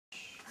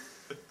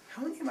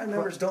How many of my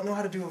members don't know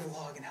how to do a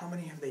vlog, and how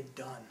many have they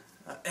done?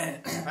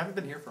 I haven't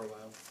been here for a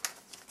while.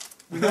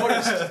 We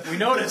noticed. We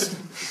noticed.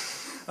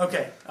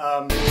 Okay.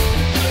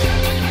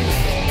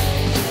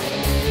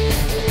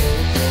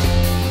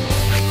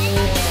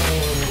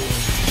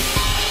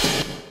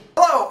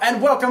 Hello,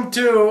 and welcome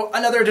to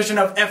another edition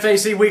of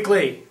FAC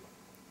Weekly.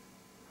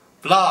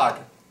 Vlog.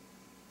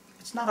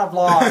 It's not a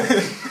vlog.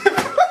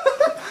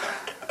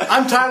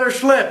 I'm Tyler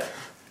Schlip.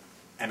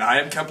 And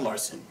I am Kemp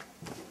Larson.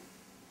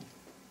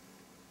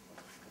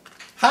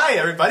 Hi,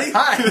 everybody.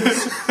 Hi.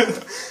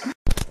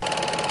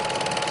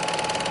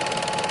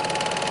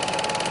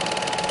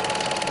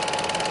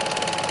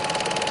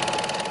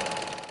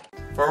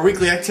 For our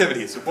weekly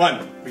activities,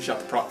 1, we shot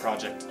the prop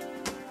project.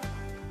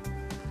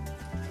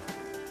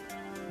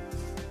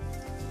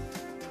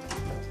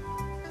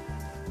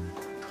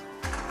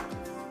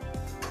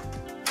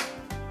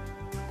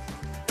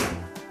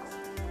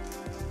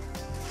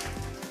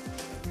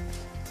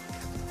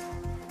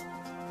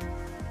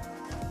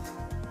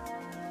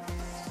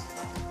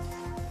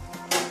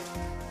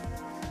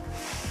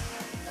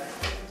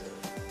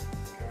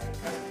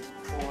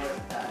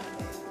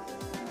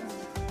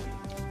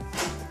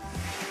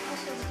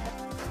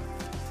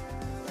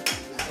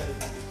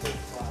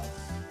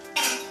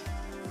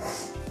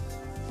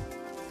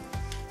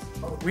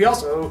 We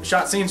also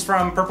shot scenes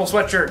from Purple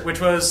Sweatshirt,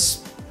 which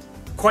was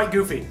quite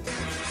goofy.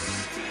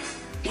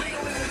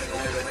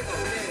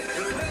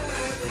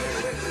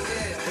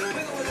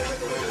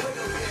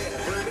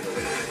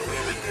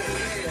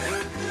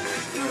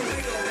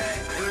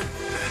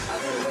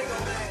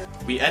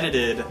 We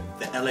edited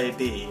the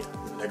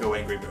LAB Lego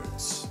Angry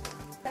Birds.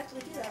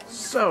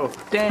 So,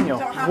 Daniel,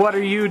 what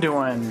are you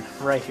doing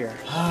right here?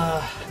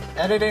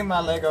 Editing my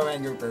Lego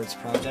Angry Birds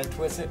project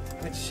with it,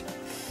 which,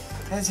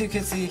 as you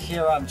can see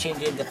here, I'm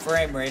changing the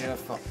frame rate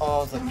of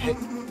all the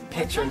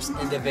pictures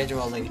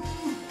individually.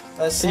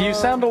 So you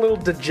sound a little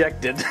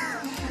dejected.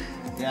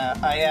 Yeah,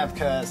 I am,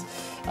 because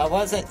I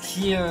wasn't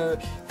here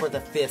for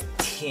the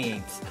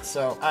 15th,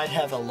 so I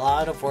have a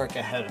lot of work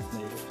ahead of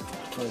me.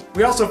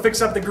 We also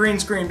fixed up the green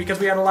screen because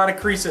we had a lot of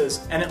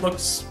creases, and it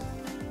looks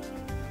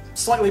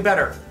slightly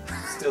better.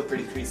 Still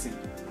pretty creasy.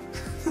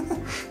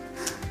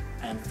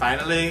 And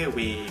finally,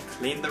 we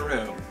cleaned the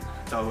room,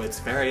 though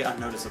it's very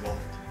unnoticeable.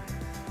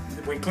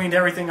 We cleaned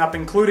everything up,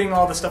 including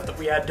all the stuff that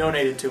we had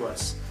donated to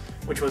us,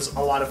 which was a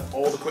lot of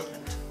old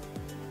equipment.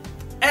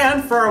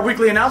 And for our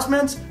weekly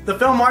announcements, the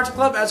Film Arts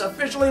Club has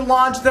officially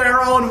launched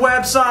their own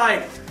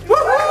website!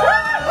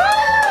 Yeah!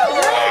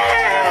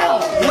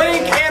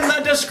 Link in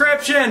the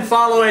description!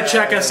 Follow it,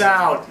 check us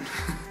out.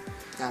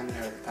 Down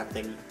there, that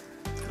thing,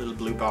 little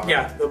blue bar.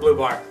 Yeah, the blue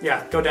bar.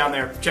 Yeah, go down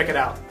there, check it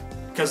out.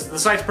 Because the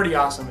site's pretty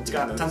awesome. It's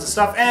got tons of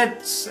stuff, and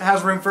it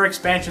has room for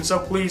expansion, so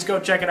please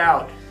go check it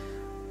out.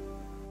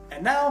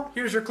 And now,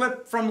 here's your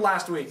clip from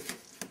last week.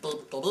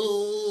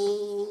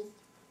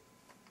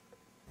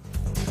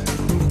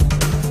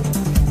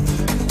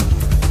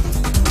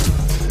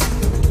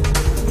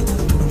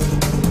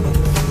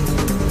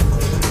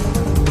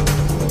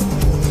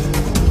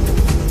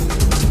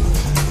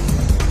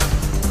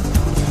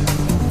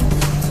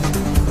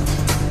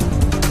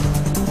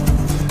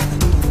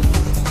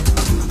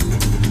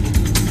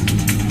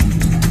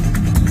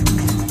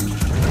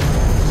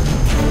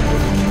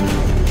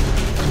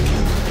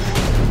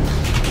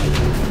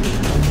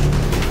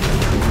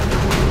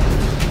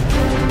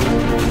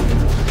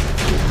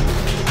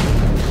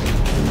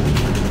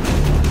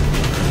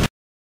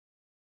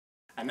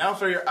 And now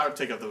for your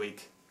outtake of the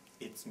week.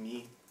 It's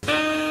me.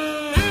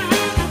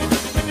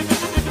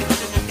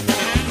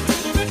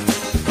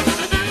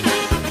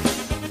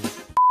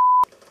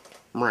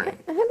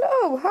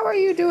 Hello, how are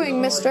you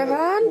doing, Mr.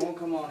 Hand?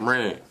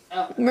 Meh.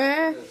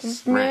 Meh,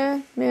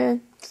 meh, meh.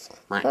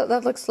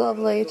 That looks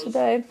lovely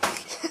today.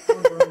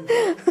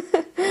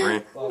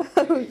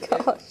 Oh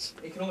gosh.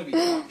 It can only be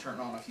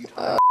turned on a few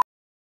times.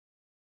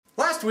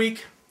 Last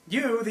week,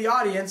 you, the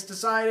audience,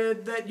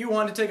 decided that you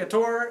wanted to take a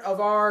tour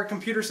of our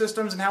computer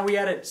systems and how we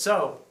edit,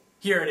 so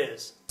here it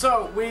is.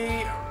 So,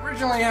 we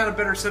originally had a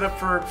better setup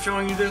for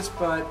showing you this,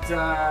 but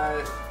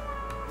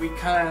we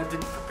kind of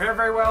didn't prepare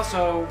very well,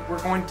 so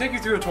we're going to take you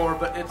through a tour,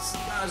 but it's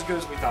not as good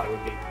as we thought it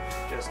would be,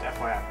 just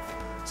FYI.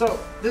 So,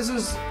 this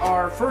is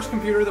our first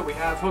computer that we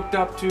have hooked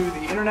up to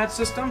the internet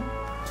system.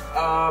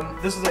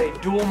 This is a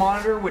dual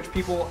monitor, which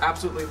people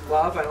absolutely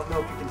love. I don't know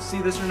if you can see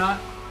this or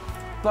not,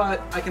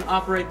 but I can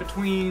operate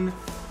between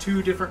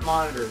 2 different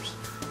monitors.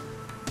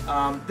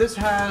 This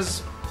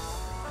has,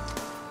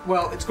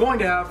 well, it's going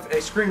to have a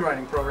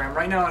screenwriting program.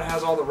 Right now it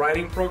has all the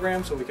writing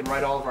programs, so we can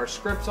write all of our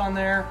scripts on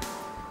there,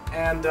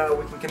 and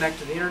we can connect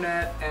to the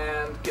internet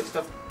and get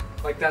stuff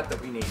like that that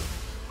we need.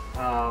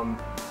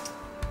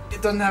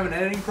 It doesn't have an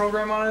editing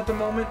program on it at the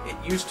moment. It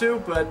used to,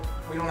 but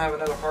we don't have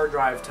another hard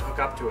drive to hook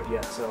up to it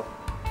yet, so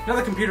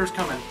another computer's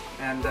coming,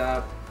 and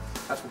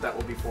that's what that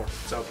will be for.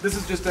 So this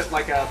is just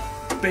like a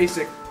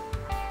basic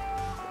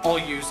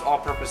all-use,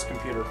 all-purpose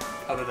computer,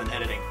 other than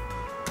editing.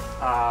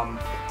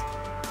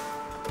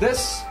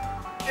 This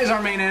is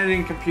our main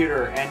editing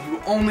computer, and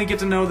you only get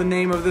to know the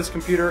name of this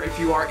computer if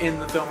you are in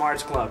the Film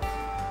Arts Club.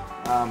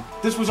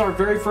 This was our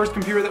very first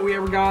computer that we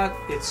ever got.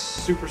 It's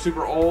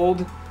super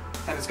old,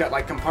 and it's got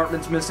like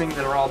compartments missing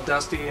that are all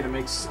dusty, and it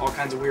makes all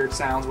kinds of weird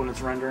sounds when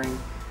it's rendering,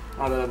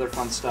 all that other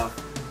fun stuff.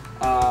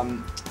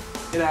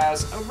 It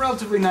has a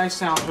relatively nice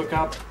sound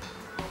hookup,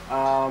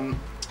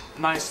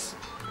 nice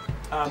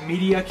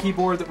media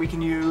keyboard that we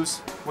can use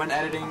when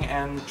editing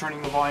and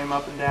turning the volume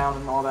up and down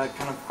and all that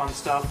kind of fun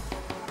stuff.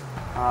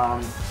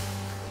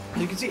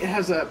 You can see it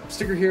has a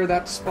sticker here,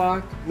 that's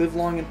Spock, live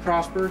long and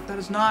prosper. That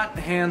is not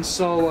Han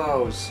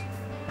Solo's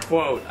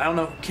quote. I don't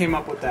know who came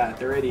up with that,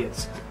 they're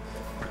idiots.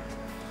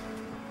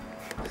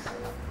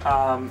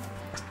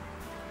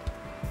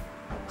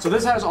 So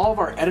this has all of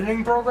our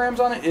editing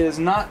programs on it. It is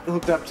not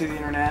hooked up to the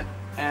internet,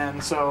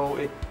 and so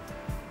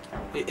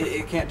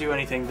it can't do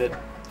anything that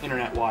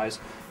internet-wise.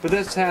 But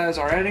this has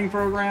our editing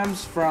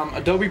programs from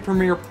Adobe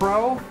Premiere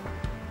Pro,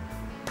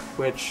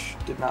 which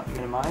did not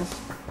minimize.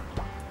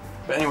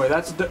 But anyway,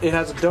 it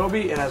has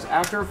Adobe, it has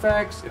After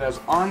Effects, it has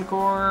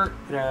Encore,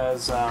 it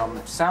has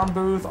Sound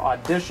Booth,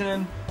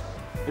 Audition.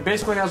 It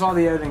basically has all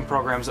the editing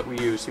programs that we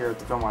use here at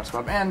the Film Arts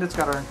Club, and it's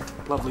got our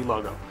lovely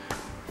logo.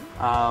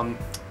 And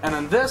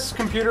then this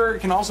computer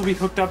can also be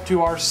hooked up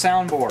to our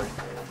soundboard,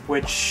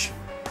 which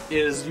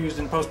is used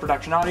in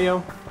post-production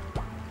audio.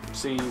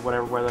 See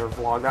whatever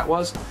vlog that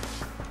was.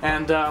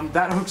 And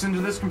that hooks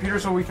into this computer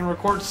so we can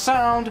record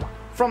sound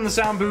from the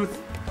sound booth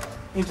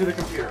into the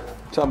computer.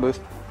 Sound booth.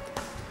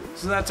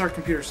 So that's our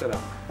computer setup.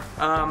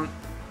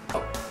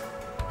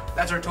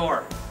 That's our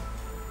tour.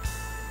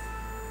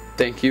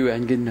 Thank you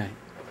and good night.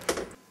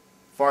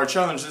 For our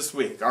challenge this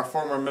week, our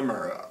former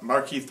member,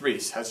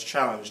 Markieth has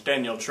challenged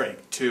Daniel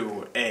Drake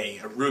to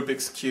a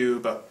Rubik's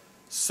Cube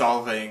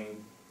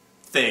solving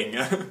thing.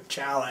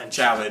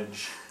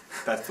 Challenge.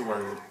 That's the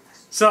word.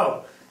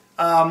 So,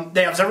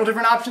 they have several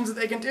different options that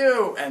they can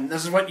do, and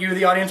this is what you,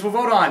 the audience, will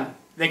vote on.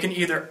 They can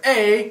either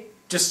A,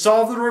 just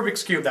solve the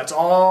Rubik's Cube, that's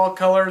all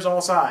colors,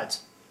 all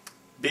sides.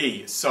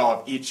 B,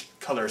 solve each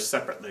color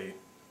separately.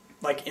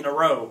 Like in a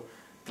row.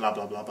 Blah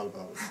blah blah blah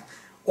blah.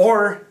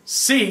 Or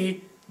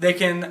C, they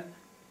can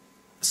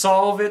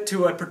solve it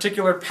to a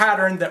particular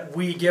pattern that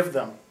we give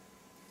them.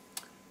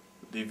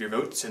 Leave your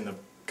votes in the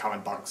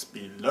comment box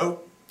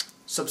below.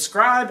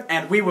 Subscribe,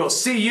 and we will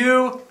see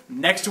you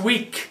next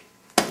week.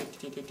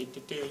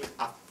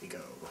 Off we go.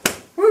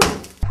 Woo!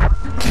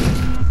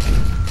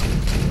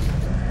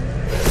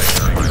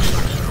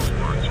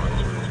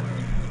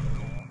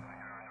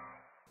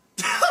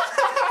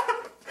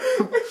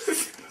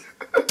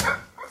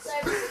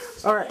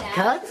 Alright,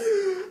 cut.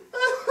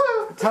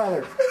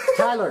 Tyler.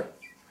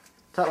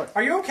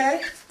 Are you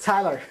okay?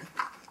 Tyler.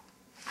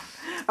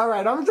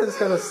 Alright, I'm just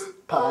gonna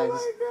pause. Oh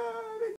my God.